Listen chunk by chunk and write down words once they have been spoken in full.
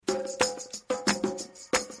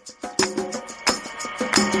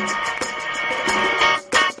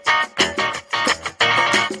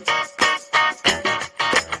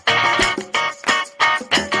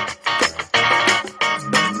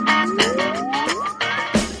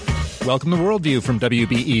Welcome to Worldview from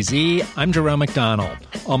WBEZ. I'm Jerome McDonald.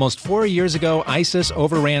 Almost 4 years ago, ISIS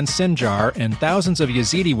overran Sinjar, and thousands of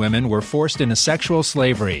Yazidi women were forced into sexual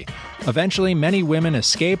slavery. Eventually, many women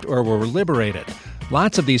escaped or were liberated.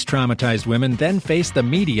 Lots of these traumatized women then faced the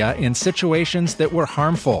media in situations that were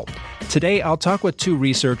harmful. Today, I'll talk with two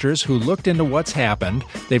researchers who looked into what's happened.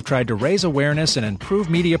 They've tried to raise awareness and improve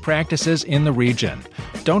media practices in the region.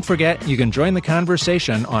 Don't forget, you can join the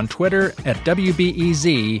conversation on Twitter at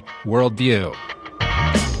WBEZ Worldview.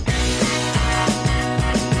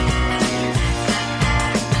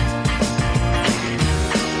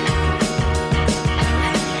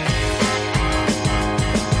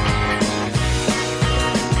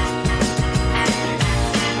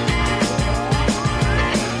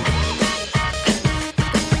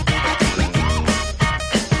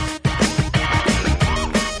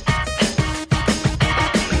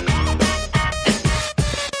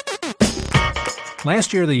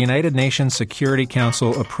 Last year, the United Nations Security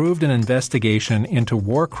Council approved an investigation into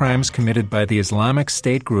war crimes committed by the Islamic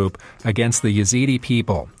State group against the Yazidi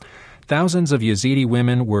people. Thousands of Yazidi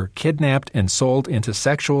women were kidnapped and sold into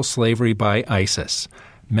sexual slavery by ISIS.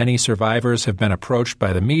 Many survivors have been approached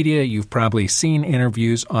by the media. You've probably seen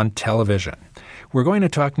interviews on television. We're going to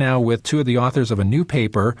talk now with two of the authors of a new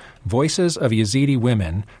paper, Voices of Yazidi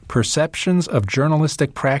Women, Perceptions of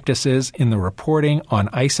Journalistic Practices in the Reporting on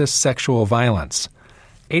ISIS Sexual Violence.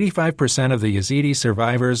 85% of the Yazidi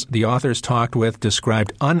survivors the authors talked with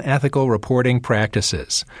described unethical reporting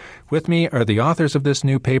practices. With me are the authors of this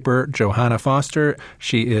new paper, Johanna Foster.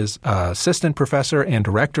 She is assistant professor and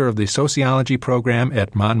director of the sociology program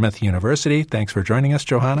at Monmouth University. Thanks for joining us,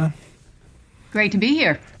 Johanna. Great to be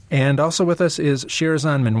here. And also with us is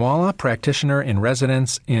Shirzan Minwalla, practitioner in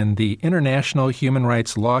residence in the International Human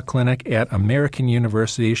Rights Law Clinic at American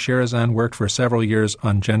University. Shirzan worked for several years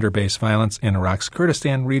on gender-based violence in Iraq's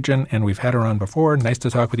Kurdistan region, and we've had her on before. Nice to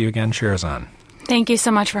talk with you again, Shirzan. Thank you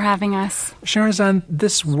so much for having us. Shirzan,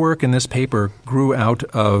 this work in this paper grew out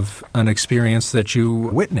of an experience that you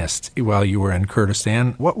witnessed while you were in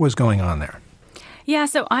Kurdistan. What was going on there? Yeah,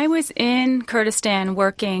 so I was in Kurdistan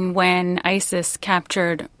working when ISIS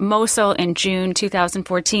captured Mosul in June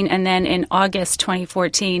 2014, and then in August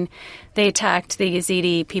 2014, they attacked the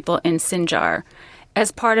Yazidi people in Sinjar.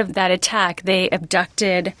 As part of that attack, they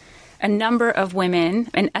abducted a number of women,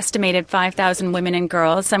 an estimated 5,000 women and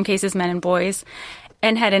girls, some cases men and boys,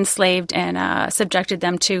 and had enslaved and subjected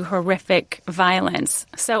them to horrific violence.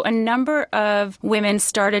 So a number of women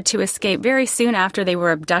started to escape very soon after they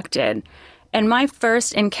were abducted. And my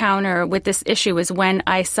first encounter with this issue was when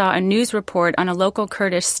I saw a news report on a local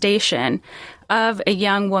Kurdish station of a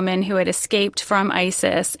young woman who had escaped from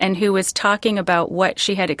ISIS and who was talking about what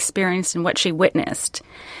she had experienced and what she witnessed.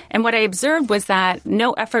 And what I observed was that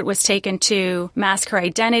no effort was taken to mask her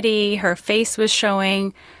identity. Her face was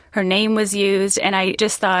showing. Her name was used. And I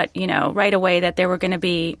just thought, right away that there were going to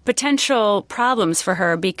be potential problems for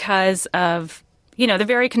her because of the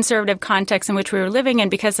very conservative context in which we were living in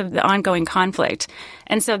because of the ongoing conflict.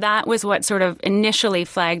 And so that was what sort of initially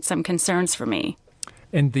flagged some concerns for me.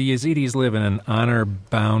 And the Yazidis live in an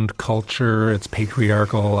honor-bound culture. It's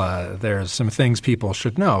patriarchal. There's some things people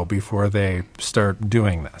should know before they start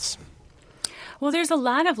doing this. Well, there's a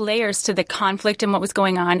lot of layers to the conflict and what was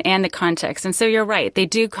going on and the context. And so you're right. They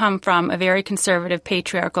do come from a very conservative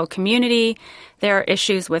patriarchal community. There are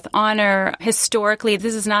issues with honor. Historically,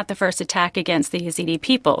 this is not the first attack against the Yazidi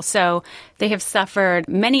people. So they have suffered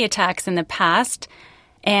many attacks in the past.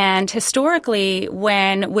 And historically,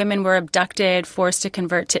 when women were abducted, forced to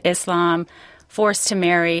convert to Islam, forced to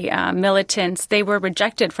marry militants, they were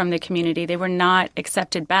rejected from the community. They were not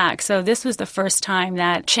accepted back. So this was the first time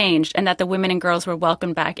that changed and that the women and girls were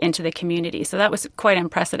welcomed back into the community. So that was quite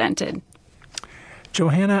unprecedented.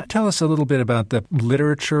 Johanna, tell us a little bit about the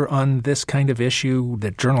literature on this kind of issue,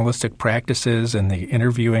 the journalistic practices and the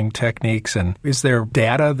interviewing techniques. And is there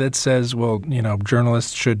data that says,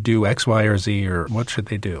 journalists should do X, Y, or Z, or what should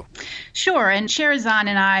they do? Sure. And Shirzan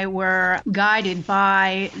and I were guided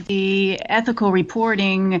by the ethical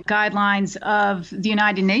reporting guidelines of the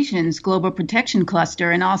United Nations Global Protection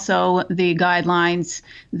Cluster and also the guidelines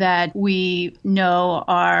that we know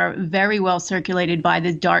are very well circulated by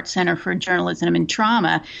the DART Center for Journalism and Trauma.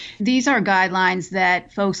 These are guidelines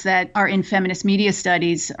that folks that are in feminist media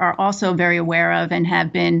studies are also very aware of and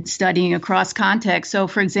have been studying across contexts. So,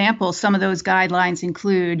 for example, some of those guidelines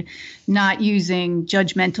include not using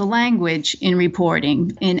judgmental language in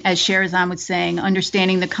reporting. And as Sherazan was saying,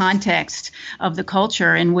 understanding the context of the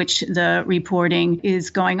culture in which the reporting is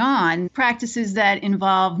going on. Practices that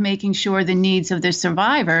involve making sure the needs of the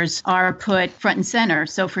survivors are put front and center.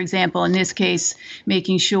 So, for example, in this case,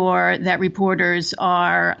 making sure that reporters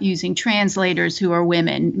are using translators who are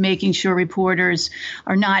women, making sure reporters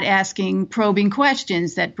are not asking probing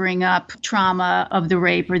questions that bring up trauma of the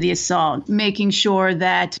rape or the assault, making sure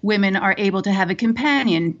that women are able to have a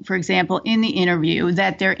companion, for example, in the interview,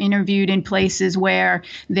 that they're interviewed in places where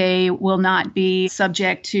they will not be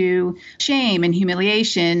subject to shame and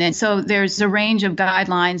humiliation. And so there's a range of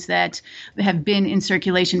guidelines that have been in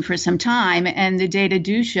circulation for some time, and the data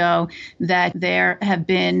do show that there have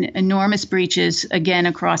been enormous breaches, again,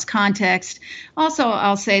 across context. Also,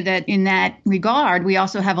 I'll say that in that regard, we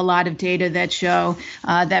also have a lot of data that show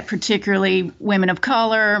that particularly women of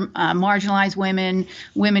color, marginalized women,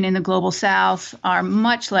 women in the global South are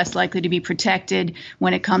much less likely to be protected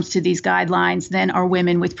when it comes to these guidelines than are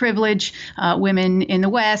women with privilege, women in the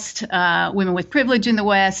West, women with privilege in the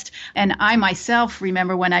West. And I myself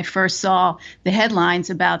remember when I first saw the headlines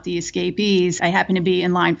about the escapees, I happened to be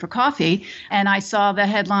in line for coffee, and I saw the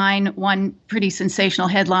headline, one pretty sensational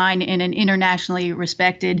headline in an internationally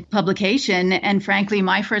respected publication. And frankly,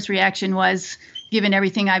 my first reaction was, given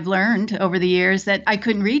everything I've learned over the years, that I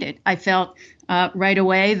couldn't read it. I felt right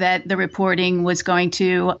away that the reporting was going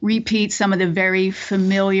to repeat some of the very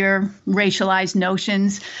familiar racialized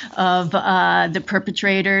notions of the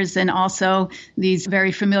perpetrators, and also these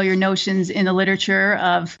very familiar notions in the literature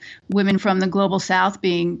of women from the global South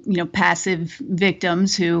being, passive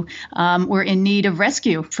victims who were in need of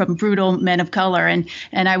rescue from brutal men of color. And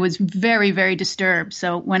I was very, very disturbed.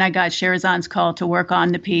 So when I got Sherazan's call to work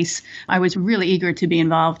on the piece, I was really eager to be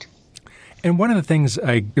involved. And one of the things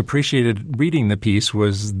I appreciated reading the piece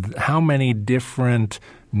was how many different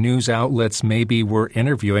news outlets maybe were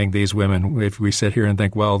interviewing these women. If we sit here and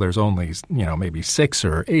think, well, there's only, maybe 6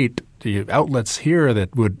 or 8 outlets here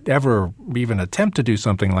that would ever even attempt to do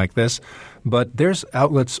something like this. But there's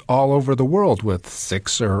outlets all over the world with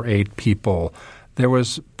 6 or 8 people. There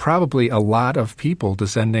was probably a lot of people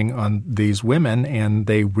descending on these women, and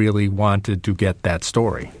they really wanted to get that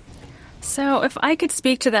story. So if I could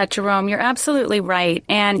speak to that, Jerome, you're absolutely right.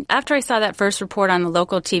 And after I saw that first report on the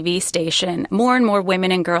local TV station, more and more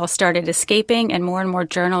women and girls started escaping, and more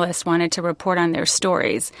journalists wanted to report on their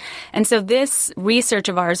stories. And so this research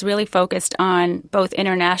of ours really focused on both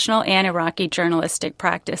international and Iraqi journalistic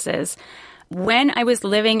practices. When I was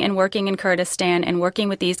living and working in Kurdistan and working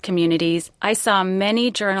with these communities, I saw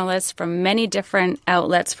many journalists from many different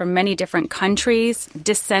outlets, from many different countries,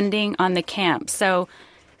 descending on the camp. So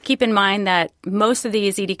keep in mind that most of the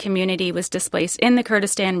Yazidi community was displaced in the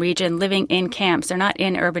Kurdistan region, living in camps. They're not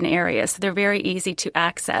in urban areas, so they're very easy to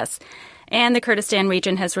access. And the Kurdistan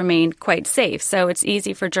region has remained quite safe, so it's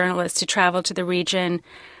easy for journalists to travel to the region,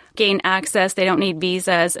 gain access. They don't need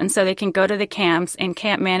visas, and so they can go to the camps, and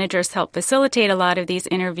camp managers help facilitate a lot of these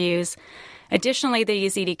interviews. Additionally, the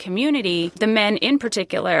Yazidi community, the men in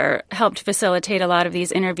particular, helped facilitate a lot of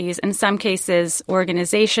these interviews. In some cases,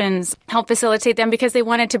 organizations helped facilitate them because they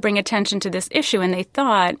wanted to bring attention to this issue. And they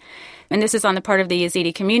thought, and this is on the part of the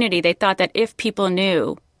Yazidi community, they thought that if people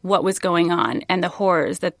knew what was going on and the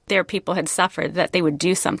horrors that their people had suffered, that they would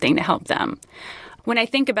do something to help them. When I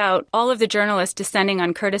think about all of the journalists descending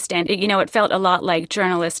on Kurdistan, it felt a lot like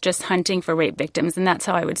journalists just hunting for rape victims. And that's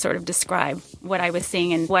how I would sort of describe what I was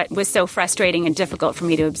seeing and what was so frustrating and difficult for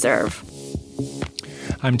me to observe.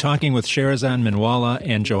 I'm talking with Sherazan Minwalla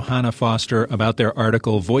and Johanna Foster about their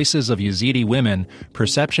article, Voices of Yazidi Women,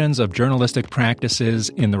 Perceptions of Journalistic Practices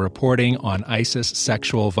in the Reporting on ISIS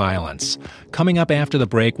Sexual Violence. Coming up after the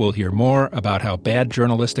break, we'll hear more about how bad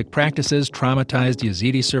journalistic practices traumatized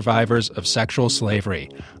Yazidi survivors of sexual slavery.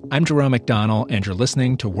 I'm Jerome McDonnell, and you're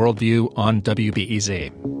listening to Worldview on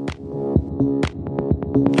WBEZ.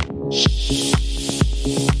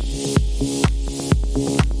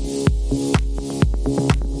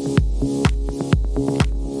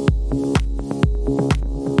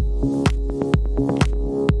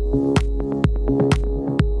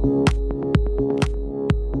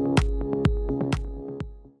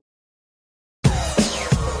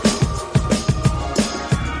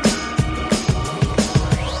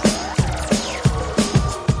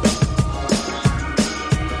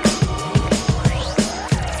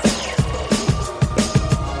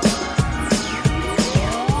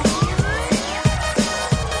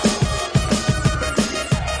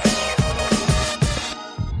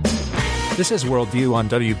 This is Worldview on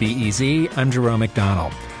WBEZ. I'm Jerome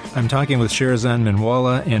McDonnell. I'm talking with Sherzan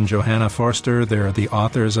Minwalla and Johanna Forster. They're the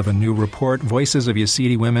authors of a new report, Voices of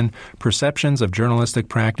Yazidi Women, Perceptions of Journalistic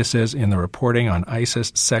Practices in the Reporting on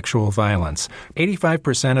ISIS Sexual Violence.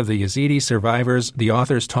 85% of the Yazidi survivors the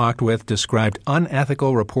authors talked with described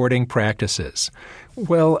unethical reporting practices.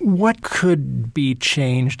 Well, what could be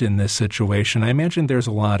changed in this situation? I imagine there's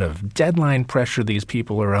a lot of deadline pressure these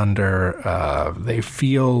people are under. They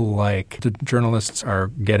feel like the journalists are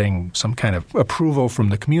getting some kind of approval from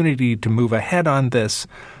the community to move ahead on this.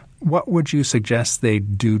 What would you suggest they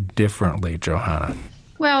do differently, Johanna?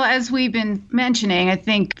 Well, as we've been mentioning, I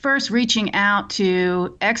think first reaching out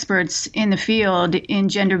to experts in the field in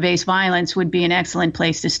gender-based violence would be an excellent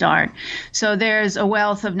place to start. So there's a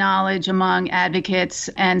wealth of knowledge among advocates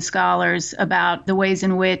and scholars about the ways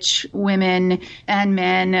in which women and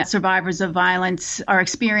men, survivors of violence, are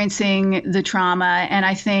experiencing the trauma. And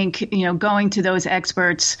I think, going to those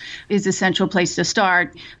experts is a central place to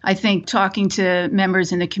start. I think talking to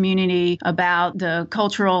members in the community about the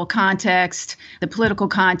cultural context, the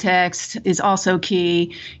political context is also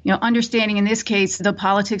key. Understanding in this case the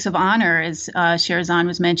politics of honor, as Sherzan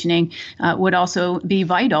was mentioning, would also be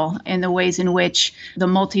vital in the ways in which the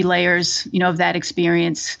multi-layers, of that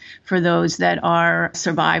experience for those that are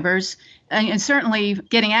survivors. And certainly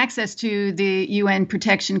getting access to the UN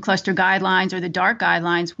Protection Cluster guidelines or the DARC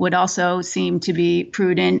guidelines would also seem to be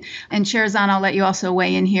prudent. And Sherzan, I'll let you also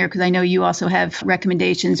weigh in here because I know you also have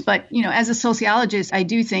recommendations. But, as a sociologist, I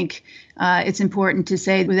do think it's important to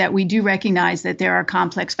say that we do recognize that there are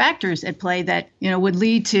complex factors at play that, would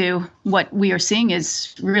lead to what we are seeing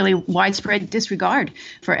is really widespread disregard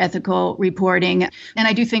for ethical reporting. And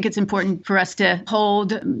I do think it's important for us to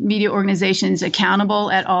hold media organizations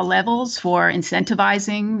accountable at all levels for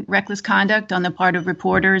incentivizing reckless conduct on the part of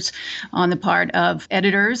reporters, on the part of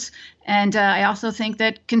editors. And I also think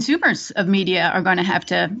that consumers of media are going to have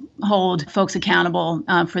to hold folks accountable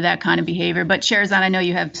for that kind of behavior. But Sherzan, I know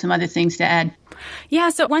you have some other things to add. Yeah,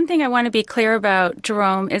 so one thing I want to be clear about,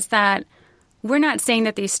 Jerome, is that we're not saying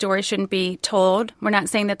that these stories shouldn't be told. We're not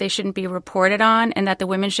saying that they shouldn't be reported on and that the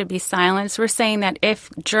women should be silenced. We're saying that if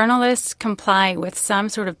journalists comply with some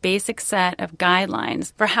sort of basic set of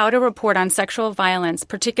guidelines for how to report on sexual violence,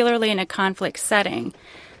 particularly in a conflict setting,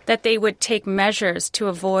 that they would take measures to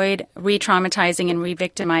avoid re-traumatizing and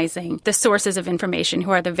re-victimizing the sources of information who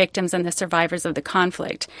are the victims and the survivors of the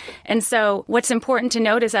conflict. And so what's important to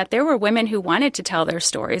note is that there were women who wanted to tell their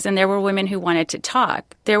stories and there were women who wanted to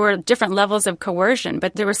talk. There were different levels of coercion,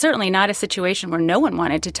 but there was certainly not a situation where no one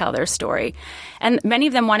wanted to tell their story. And many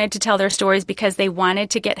of them wanted to tell their stories because they wanted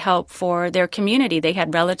to get help for their community. They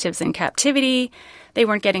had relatives in captivity. They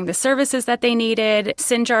weren't getting the services that they needed.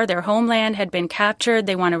 Sinjar, their homeland, had been captured.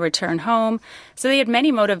 They want to return home. So they had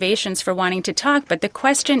many motivations for wanting to talk. But the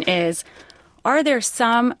question is, are there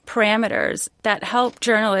some parameters that help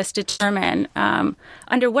journalists determine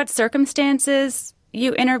under what circumstances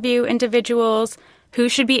you interview individuals, who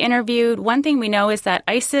should be interviewed? One thing we know is that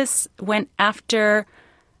ISIS went after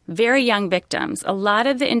very young victims. A lot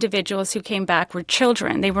of the individuals who came back were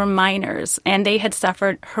children. They were minors, and they had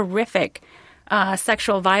suffered horrific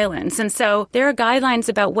sexual violence. And so there are guidelines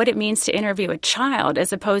about what it means to interview a child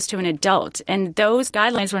as opposed to an adult. And those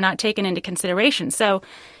guidelines were not taken into consideration. So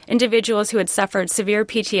individuals who had suffered severe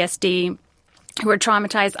PTSD, who were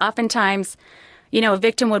traumatized, oftentimes, a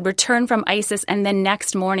victim would return from ISIS and then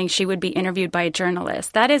next morning she would be interviewed by a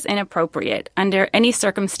journalist. That is inappropriate under any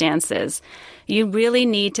circumstances. You really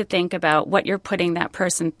need to think about what you're putting that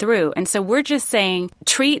person through. And so we're just saying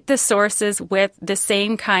treat the sources with the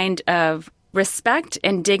same kind of respect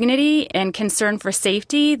and dignity and concern for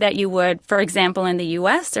safety that you would, for example, in the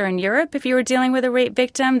U.S. or in Europe if you were dealing with a rape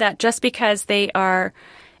victim, that just because they are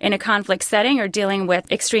in a conflict setting or dealing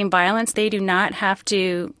with extreme violence, they do not have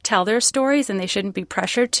to tell their stories and they shouldn't be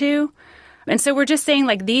pressured to. And so we're just saying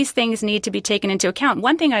these things need to be taken into account.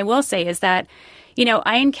 One thing I will say is that,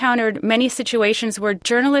 I encountered many situations where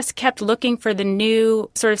journalists kept looking for the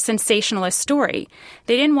new sort of sensationalist story.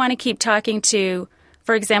 They didn't want to keep talking to,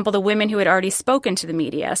 for example, the women who had already spoken to the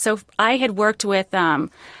media. So I had worked with, I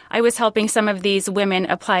was helping some of these women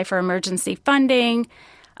apply for emergency funding.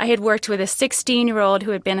 I had worked with a 16-year-old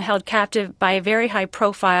who had been held captive by a very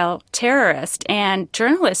high-profile terrorist, and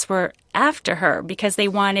journalists were after her because they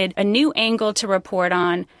wanted a new angle to report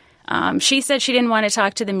on. She said she didn't want to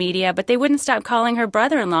talk to the media, but they wouldn't stop calling her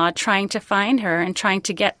brother-in-law, trying to find her and trying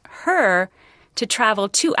to get her to travel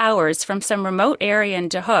 2 hours from some remote area in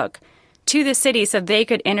Duhok to the city so they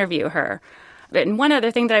could interview her. And one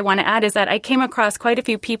other thing that I want to add is that I came across quite a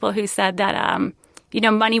few people who said that,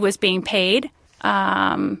 money was being paid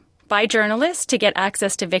by journalists to get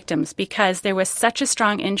access to victims because there was such a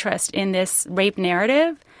strong interest in this rape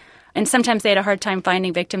narrative. And sometimes they had a hard time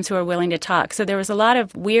finding victims who were willing to talk. So there was a lot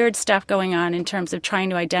of weird stuff going on in terms of trying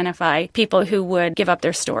to identify people who would give up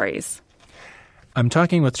their stories. I'm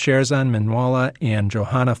talking with Sherzan Minwalla and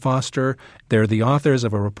Johanna Foster. They're the authors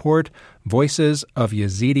of a report, Voices of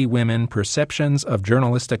Yazidi Women, Perceptions of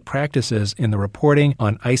Journalistic Practices in the Reporting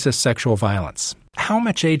on ISIS Sexual Violence. How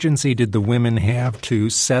much agency did the women have to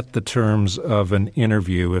set the terms of an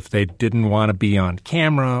interview if they didn't want to be on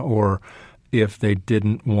camera or if they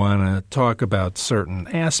didn't want to talk about certain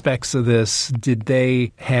aspects of this? Did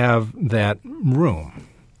they have that room?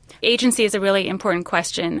 Agency is a really important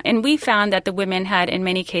question, and we found that the women had, in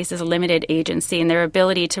many cases, limited agency in their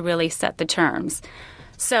ability to really set the terms.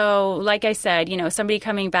 So, like I said, somebody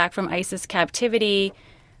coming back from ISIS captivity,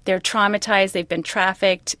 they're traumatized, they've been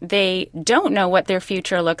trafficked, they don't know what their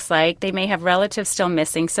future looks like, they may have relatives still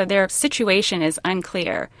missing, so their situation is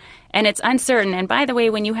unclear. And it's uncertain. And by the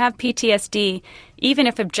way, when you have PTSD, even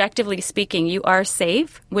if objectively speaking you are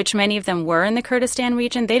safe, which many of them were in the Kurdistan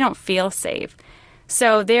region, they don't feel safe.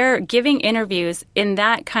 So they're giving interviews in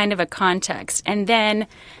that kind of a context. And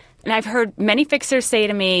I've heard many fixers say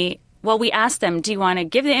to me, well, we asked them, do you want to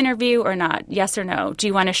give the interview or not? Yes or no? Do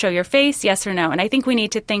you want to show your face? Yes or no? And I think we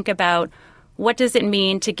need to think about what does it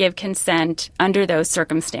mean to give consent under those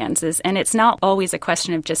circumstances? And it's not always a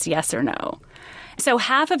question of just yes or no. So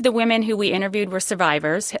half of the women who we interviewed were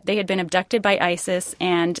survivors. They had been abducted by ISIS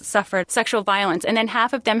and suffered sexual violence. And then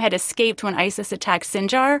half of them had escaped when ISIS attacked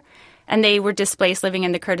Sinjar, and they were displaced living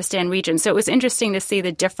in the Kurdistan region. So it was interesting to see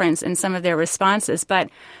the difference in some of their responses. But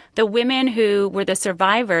the women who were the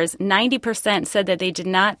survivors, 90% said that they did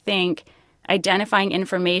not think identifying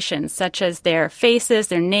information such as their faces,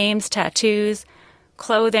 their names, tattoos,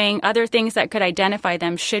 clothing, other things that could identify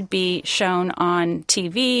them should be shown on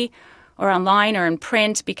TV or online or in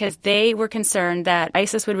print because they were concerned that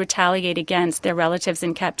ISIS would retaliate against their relatives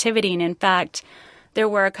in captivity. And in fact, there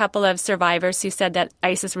were a couple of survivors who said that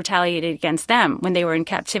ISIS retaliated against them when they were in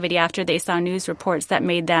captivity after they saw news reports that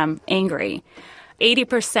made them angry.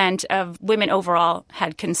 80% of women overall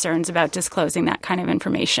had concerns about disclosing that kind of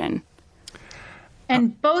information.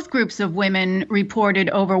 And both groups of women reported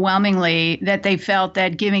overwhelmingly that they felt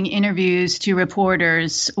that giving interviews to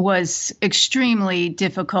reporters was extremely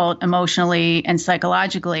difficult emotionally and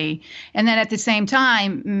psychologically. And then at the same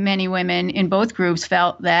time, many women in both groups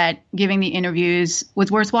felt that giving the interviews was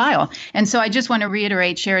worthwhile. And so I just want to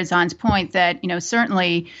reiterate Sherzan's point that,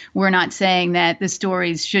 certainly we're not saying that the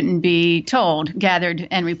stories shouldn't be told, gathered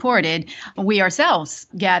and reported. We ourselves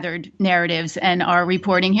gathered narratives and are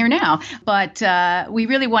reporting here now. But we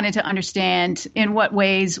really wanted to understand in what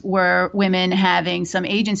ways were women having some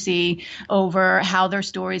agency over how their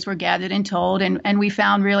stories were gathered and told. And we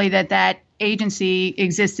found really that agency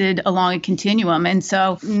existed along a continuum. And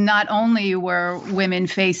so not only were women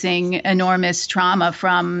facing enormous trauma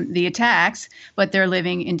from the attacks, but they're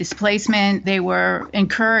living in displacement. They were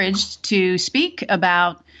encouraged to speak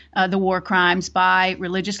about the war crimes by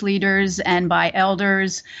religious leaders and by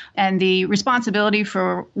elders. And the responsibility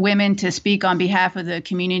for women to speak on behalf of the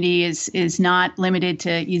community is not limited to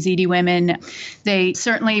Yazidi women. They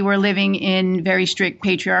certainly were living in very strict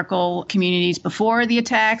patriarchal communities before the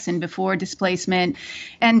attacks and before displacement.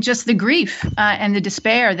 And just the grief and the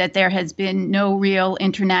despair that there has been no real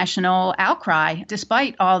international outcry,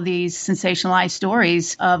 despite all these sensationalized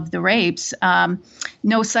stories of the rapes.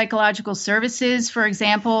 No psychological services, for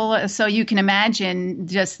example. So you can imagine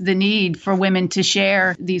just the need for women to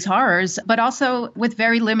share these horrors, but also with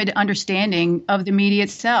very limited understanding of the media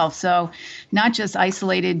itself. So not just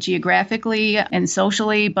isolated geographically and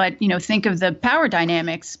socially, but, think of the power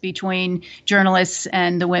dynamics between journalists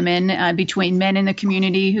and the women, between men in the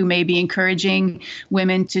community who may be encouraging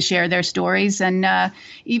women to share their stories, and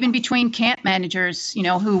even between camp managers,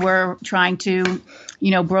 who were trying to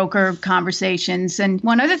broker conversations. And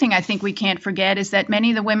one other thing I think we can't forget is that many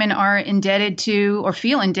of the women are indebted to or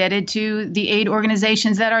feel indebted to the aid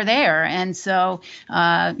organizations that are there. And so,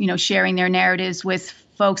 sharing their narratives with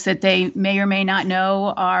folks that they may or may not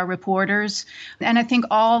know are reporters. And I think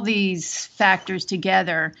all these factors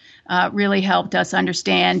together really helped us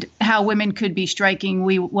understand how women could be striking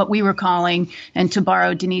what we were calling, and to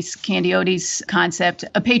borrow Denise Candioti's concept,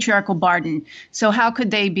 a patriarchal burden. So how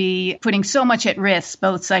could they be putting so much at risk,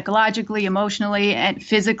 both psychologically, emotionally, and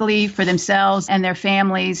physically for themselves and their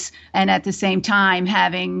families, and at the same time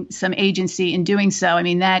having some agency in doing so? I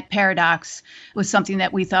mean, that paradox was something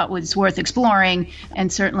that we thought was worth exploring, and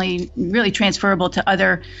certainly really transferable to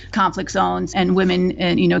other conflict zones and women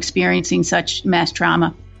experiencing such mass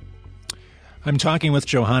trauma. I'm talking with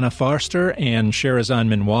Johanna Foster and Sherazan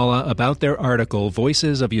Minwalla about their article,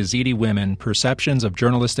 Voices of Yazidi Women, Perceptions of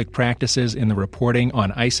Journalistic Practices in the Reporting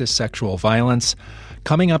on ISIS Sexual Violence.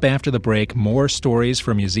 Coming up after the break, more stories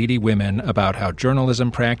from Yazidi women about how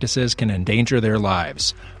journalism practices can endanger their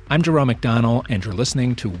lives. I'm Jerome McDonnell, and you're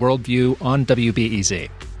listening to Worldview on WBEZ.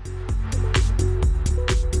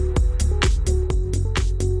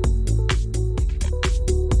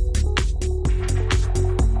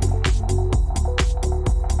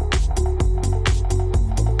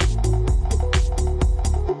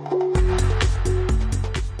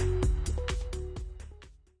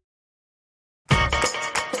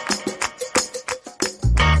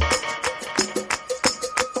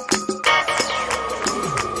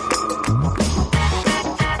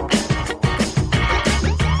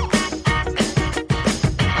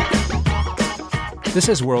 This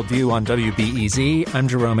is Worldview on WBEZ. I'm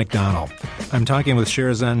Jerome McDonnell. I'm talking with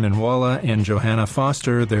Sherazan Minwalla and Johanna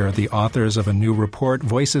Foster. They're the authors of a new report,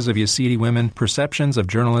 Voices of Yazidi Women, Perceptions of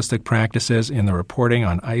Journalistic Practices in the Reporting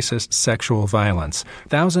on ISIS Sexual Violence.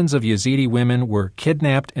 Thousands of Yazidi women were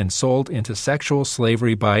kidnapped and sold into sexual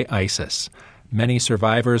slavery by ISIS. Many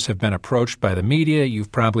survivors have been approached by the media.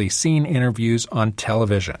 You've probably seen interviews on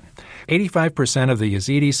television. 85% of the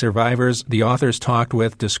Yazidi survivors the authors talked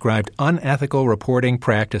with described unethical reporting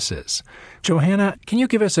practices. Johanna, can you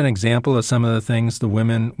give us an example of some of the things the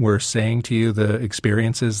women were saying to you, the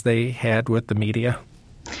experiences they had with the media?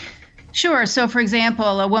 Sure. So, for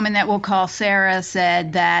example, a woman that we'll call Sarah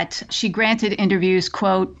said that she granted interviews,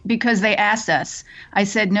 quote, because they asked us. I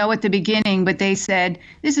said no at the beginning, but they said,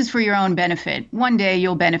 this is for your own benefit. One day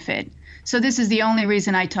you'll benefit. So this is the only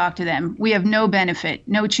reason I talk to them. We have no benefit,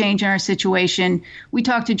 no change in our situation. We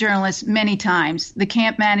talk to journalists many times. The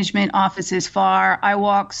camp management office is far. I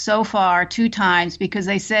walk so far 2 times because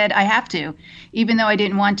they said I have to. Even though I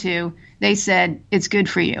didn't want to, they said it's good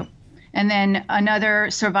for you. And then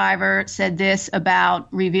another survivor said this about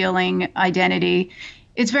revealing identity.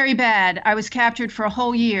 It's very bad. I was captured for a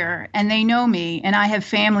whole year, and they know me, and I have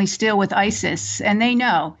family still with ISIS, and they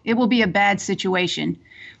know it will be a bad situation.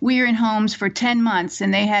 We were in homes for 10 months,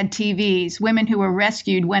 and they had TVs. Women who were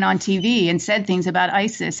rescued went on TV and said things about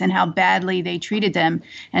ISIS and how badly they treated them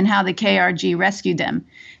and how the KRG rescued them.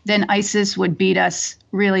 Then ISIS would beat us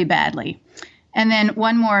really badly. And then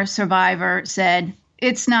one more survivor said,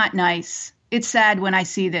 it's not nice. It's sad when I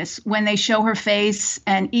see this. When they show her face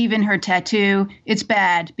and even her tattoo, it's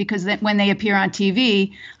bad because when they appear on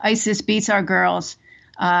TV, ISIS beats our girls.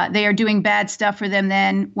 They are doing bad stuff for them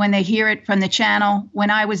then. When they hear it from the channel, when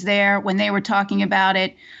I was there, when they were talking about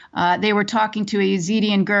it, they were talking to a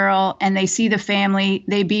Yazidi girl and they see the family,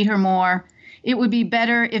 they beat her more. It would be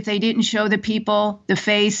better if they didn't show the people, the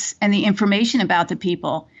face, and the information about the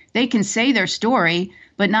people. They can say their story,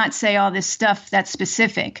 but not say all this stuff that's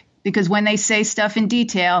specific. Because when they say stuff in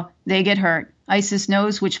detail, they get hurt. ISIS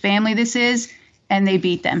knows which family this is, and they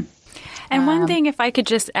beat them. And one thing, if I could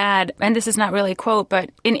just add, and this is not really a quote,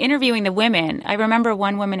 but in interviewing the women, I remember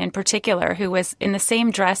one woman in particular who was in the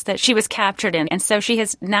same dress that she was captured in. And so she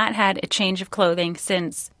has not had a change of clothing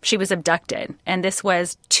since she was abducted. And this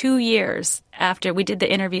was 2 years after we did the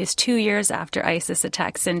interviews, 2 years after ISIS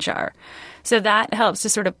attacked Sinjar. So that helps to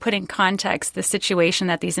sort of put in context the situation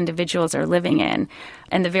that these individuals are living in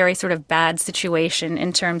and the very sort of bad situation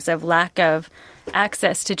in terms of lack of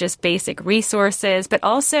access to just basic resources, but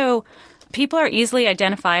also people are easily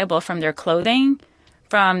identifiable from their clothing,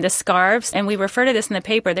 from the scarves, and we refer to this in the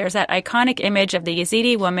paper. There's that iconic image of the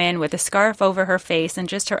Yazidi woman with a scarf over her face and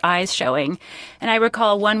just her eyes showing. And I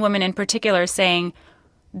recall one woman in particular saying,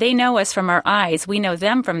 they know us from our eyes. We know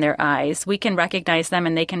them from their eyes. We can recognize them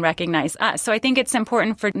and they can recognize us. So I think it's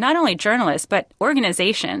important for not only journalists, but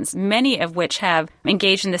organizations, many of which have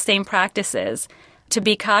engaged in the same practices, to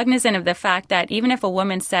be cognizant of the fact that even if a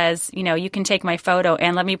woman says, you know, you can take my photo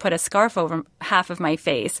and let me put a scarf over half of my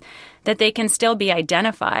face, that they can still be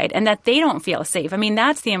identified and that they don't feel safe. I mean,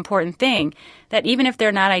 that's the important thing, that even if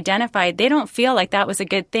they're not identified, they don't feel like that was a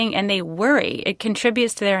good thing and they worry. It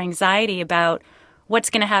contributes to their anxiety about what's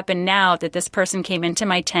going to happen now that this person came into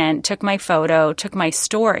my tent, took my photo, took my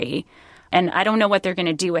story, and I don't know what they're going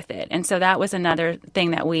to do with it. And so that was another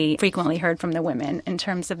thing that we frequently heard from the women in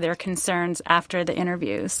terms of their concerns after the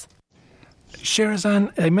interviews.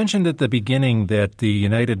 Sherazan, I mentioned at the beginning that the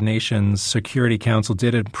United Nations Security Council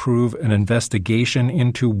did approve an investigation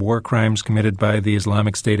into war crimes committed by the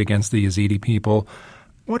Islamic State against the Yazidi people.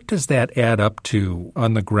 What does that add up to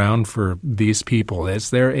on the ground for these people?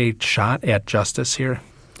 Is there a shot at justice here?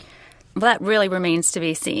 Well, that really remains to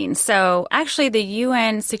be seen. So actually, the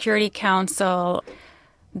UN Security Council,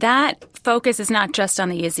 that focus is not just on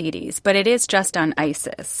the Yazidis, but it is just on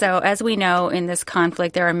ISIS. So as we know, in this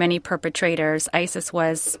conflict, there are many perpetrators. ISIS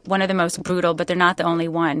was one of the most brutal, but they're not the only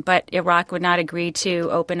one. But Iraq would not agree to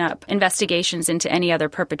open up investigations into any other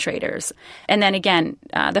perpetrators. And then again,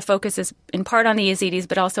 the focus is in part on the Yazidis,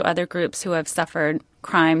 but also other groups who have suffered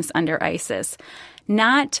crimes under ISIS.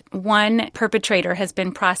 Not one perpetrator has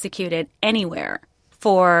been prosecuted anywhere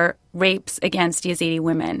for rapes against Yazidi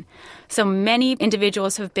women. So many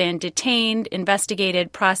individuals have been detained,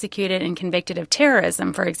 investigated, prosecuted, and convicted of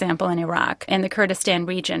terrorism, for example, in Iraq and the Kurdistan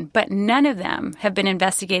region. But none of them have been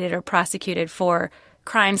investigated or prosecuted for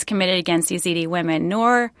crimes committed against Yazidi women,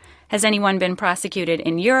 nor has anyone been prosecuted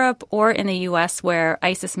in Europe or in the U.S. where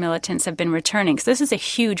ISIS militants have been returning. So this is a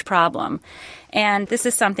huge problem. And this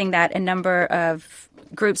is something that a number of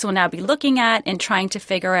groups will now be looking at and trying to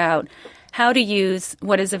figure out how to use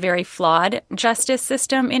what is a very flawed justice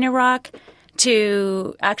system in Iraq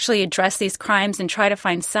to actually address these crimes and try to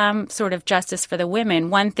find some sort of justice for the women.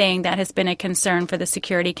 One thing that has been a concern for the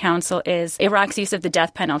Security Council is Iraq's use of the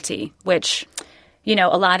death penalty, which, you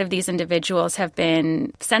know, a lot of these individuals have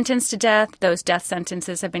been sentenced to death. Those death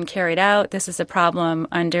sentences have been carried out. This is a problem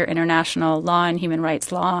under international law and human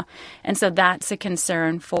rights law. And so that's a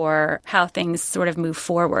concern for how things sort of move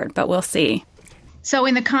forward. But we'll see. So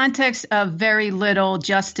in the context of very little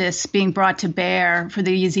justice being brought to bear for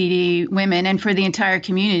the Yazidi women and for the entire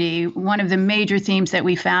community, one of the major themes that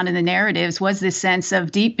we found in the narratives was this sense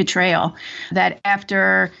of deep betrayal, that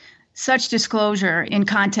after such disclosure in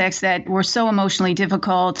contexts that were so emotionally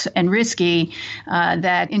difficult and risky,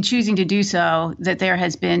 that in choosing to do so, that there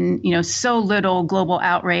has been, so little global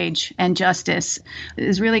outrage and justice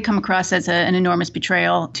has really come across as an enormous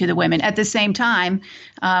betrayal to the women. At the same time,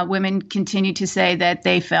 women continue to say that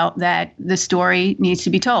they felt that the story needs to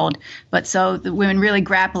be told. But so the women really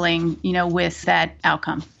grappling, with that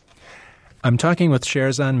outcome. I'm talking with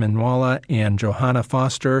Sherzan Menwalla and Johanna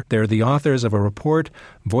Foster. They're the authors of a report,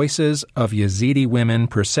 Voices of Yazidi Women,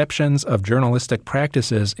 Perceptions of Journalistic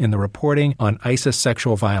Practices in the Reporting on ISIS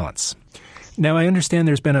Sexual Violence. Now, I understand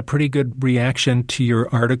there's been a pretty good reaction to your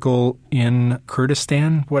article in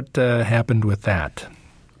Kurdistan. What happened with that?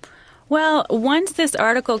 Well, once this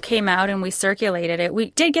article came out and we circulated it, we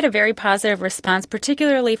did get a very positive response,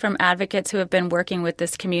 particularly from advocates who have been working with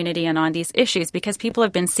this community and on these issues, because people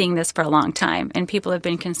have been seeing this for a long time and people have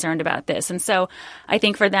been concerned about this. And so I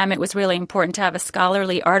think for them, it was really important to have a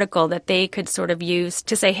scholarly article that they could sort of use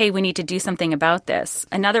to say, hey, we need to do something about this.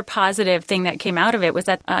 Another positive thing that came out of it was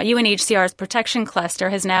that UNHCR's Protection Cluster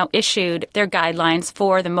has now issued their guidelines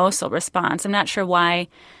for the Mosul response. I'm not sure why.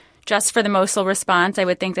 Just for the Mosul response, I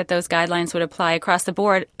would think that those guidelines would apply across the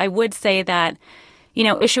board. I would say that,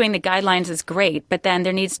 issuing the guidelines is great, but then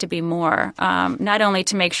there needs to be more, not only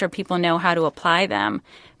to make sure people know how to apply them,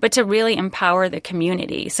 but to really empower the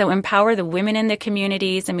community. So empower the women in the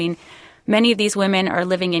communities. I mean, many of these women are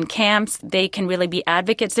living in camps. They can really be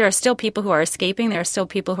advocates. There are still people who are escaping. There are still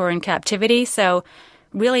people who are in captivity. So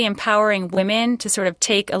really empowering women to sort of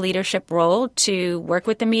take a leadership role to work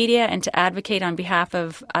with the media and to advocate on behalf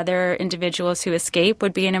of other individuals who escape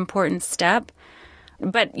would be an important step.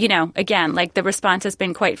 But, again, the response has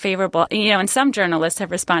been quite favorable. And some journalists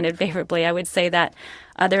have responded favorably. I would say that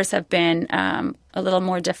others have been a little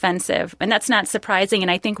more defensive. And that's not surprising.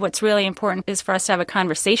 And I think what's really important is for us to have a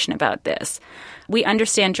conversation about this. We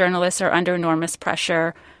understand journalists are under enormous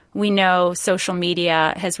pressure. We know social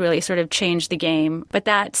media has really sort of changed the game, but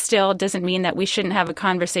that still doesn't mean that we shouldn't have a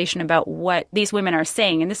conversation about what these women are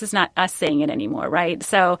saying. And this is not us saying it anymore, right?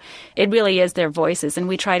 So it really is their voices, and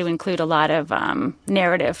we try to include a lot of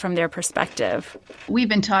narrative from their perspective. We've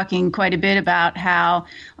been talking quite a bit about how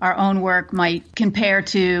our own work might compare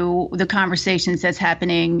to the conversations that's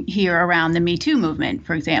happening here around the Me Too movement,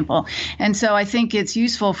 for example. And so I think it's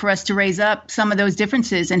useful for us to raise up some of those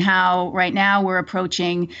differences in how right now we're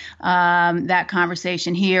approaching that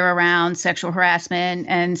conversation here around sexual harassment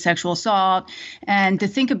and sexual assault, and to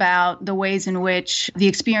think about the ways in which the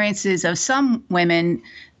experiences of some women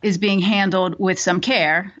is being handled with some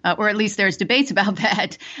care, or at least there's debates about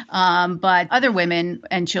that. But other women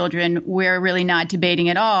and children, we're really not debating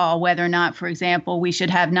at all whether or not, for example, we should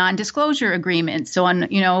have non-disclosure agreements. So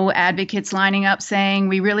advocates lining up saying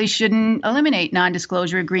we really shouldn't eliminate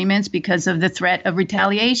non-disclosure agreements because of the threat of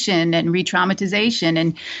retaliation and re-traumatization.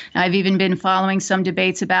 And I've even been following some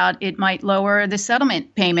debates about it might lower the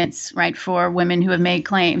settlement payments, right, for women who have made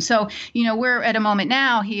claims. So, we're at a moment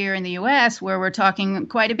now here in the U.S. where we're talking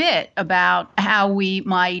quite quite a bit about how we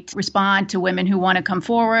might respond to women who want to come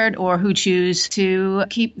forward or who choose to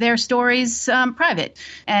keep their stories private.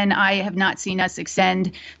 And I have not seen us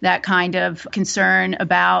extend that kind of concern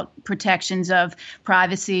about protections of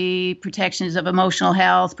privacy, protections of emotional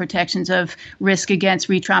health, protections of risk against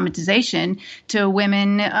re-traumatization to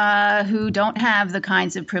women who don't have the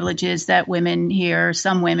kinds of privileges that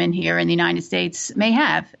some women here in the United States may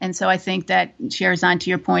have. And so I think that shares on to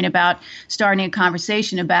your point about starting a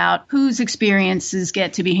conversation about whose experiences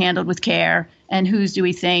get to be handled with care and whose do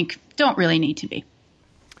we think don't really need to be.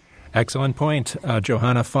 Excellent point.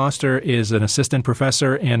 Johanna Foster is an assistant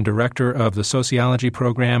professor and director of the sociology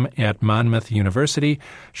program at Monmouth University.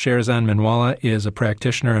 Sherzan Minwalla is a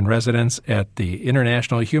practitioner in residence at the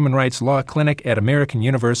International Human Rights Law Clinic at American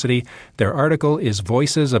University. Their article is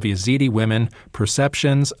Voices of Yazidi Women,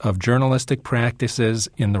 Perceptions of Journalistic Practices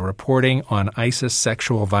in the Reporting on ISIS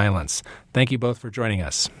Sexual Violence. Thank you both for joining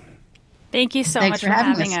us. Thank you so much for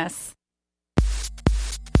having us.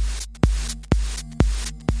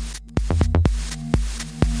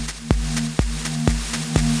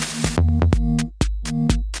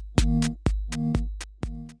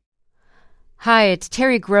 Hi, it's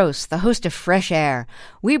Terry Gross, the host of Fresh Air.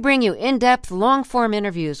 We bring you in-depth, long-form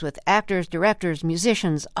interviews with actors, directors,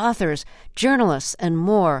 musicians, authors, journalists, and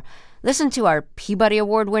more. Listen to our Peabody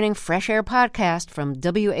Award-winning Fresh Air podcast from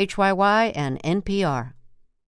WHYY and NPR.